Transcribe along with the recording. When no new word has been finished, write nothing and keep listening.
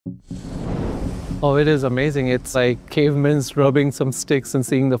Oh, it is amazing. It's like cavemen rubbing some sticks and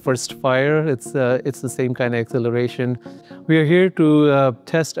seeing the first fire. It's the same kind of exhilaration. We are here to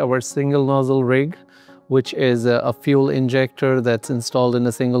test our single nozzle rig, which is a fuel injector that's installed in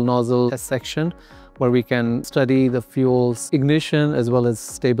a single nozzle test section, where we can study the fuel's ignition as well as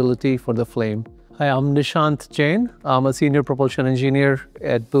stability for the flame. Hi, I'm Nishant Jain. I'm a senior propulsion engineer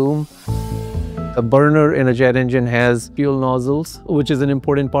at Boom. A burner in a jet engine has fuel nozzles, which is an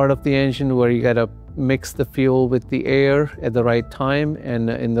important part of the engine where you gotta mix the fuel with the air at the right time and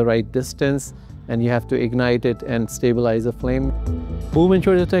in the right distance, and you have to ignite it and stabilize the flame. Boom and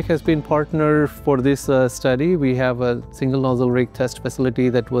Georgia Tech has been partner for this study. We have a single nozzle rig test facility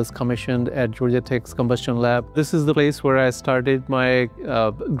that was commissioned at Georgia Tech's Combustion lab. This is the place where I started my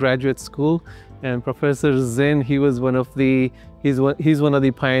graduate school, and Professor Zinn, he's one of the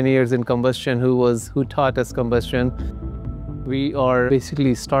pioneers in combustion who taught us combustion. We are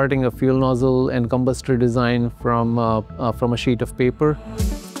basically starting a fuel nozzle and combustor design from a sheet of paper.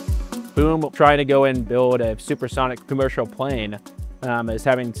 Boom, trying to go and build a supersonic commercial plane, is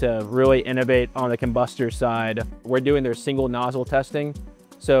having to really innovate on the combustor side. We're doing their single nozzle testing.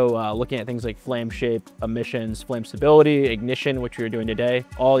 So looking at things like flame shape, emissions, flame stability, ignition, which we're doing today.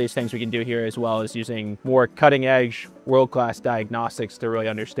 All these things we can do here, as well as using more cutting edge, world-class diagnostics to really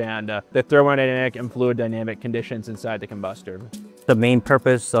understand the thermodynamic and fluid dynamic conditions inside the combustor. The main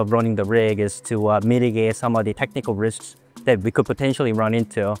purpose of running the rig is to mitigate some of the technical risks that we could potentially run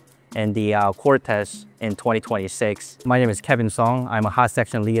into in the core test in 2026. My name is Kevin Song. I'm a hot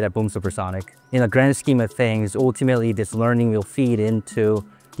section lead at Boom Supersonic. In the grand scheme of things, ultimately this learning will feed into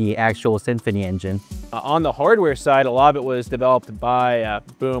the actual Symphony engine. On the hardware side, a lot of it was developed by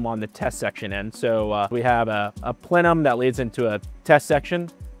Boom on the test section end. So we have a plenum that leads into a test section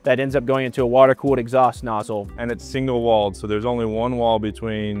that ends up going into a water-cooled exhaust nozzle. And it's single-walled, so there's only one wall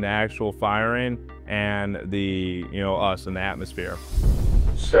between the actual firing and the, us and the atmosphere.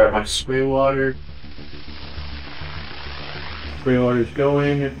 Start my spray water. Spray water's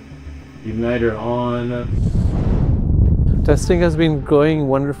going. Igniter on. Testing has been going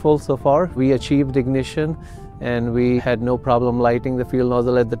wonderful so far. We achieved ignition and we had no problem lighting the fuel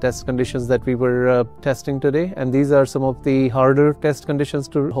nozzle at the test conditions that we were testing today. And these are some of the harder test conditions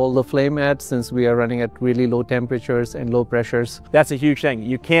to hold the flame at, since we are running at really low temperatures and low pressures. That's a huge thing.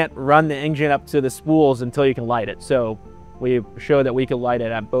 You can't run the engine up to the spools until you can light it. So we show that we can light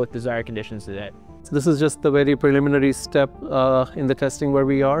it at both desired conditions today. So this is just the very preliminary step in the testing where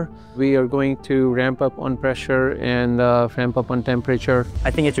we are. We are going to ramp up on pressure and ramp up on temperature.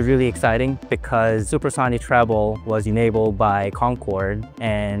 I think it's really exciting because supersonic travel was enabled by Concorde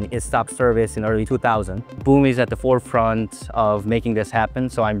and it stopped service in early 2000. Boom is at the forefront of making this happen,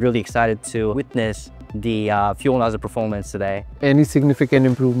 so I'm really excited to witness the fuel nozzle performance today. Any significant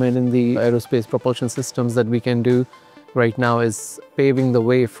improvement in the aerospace propulsion systems that we can do right now is paving the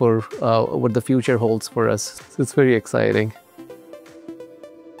way for what the future holds for us. So it's very exciting.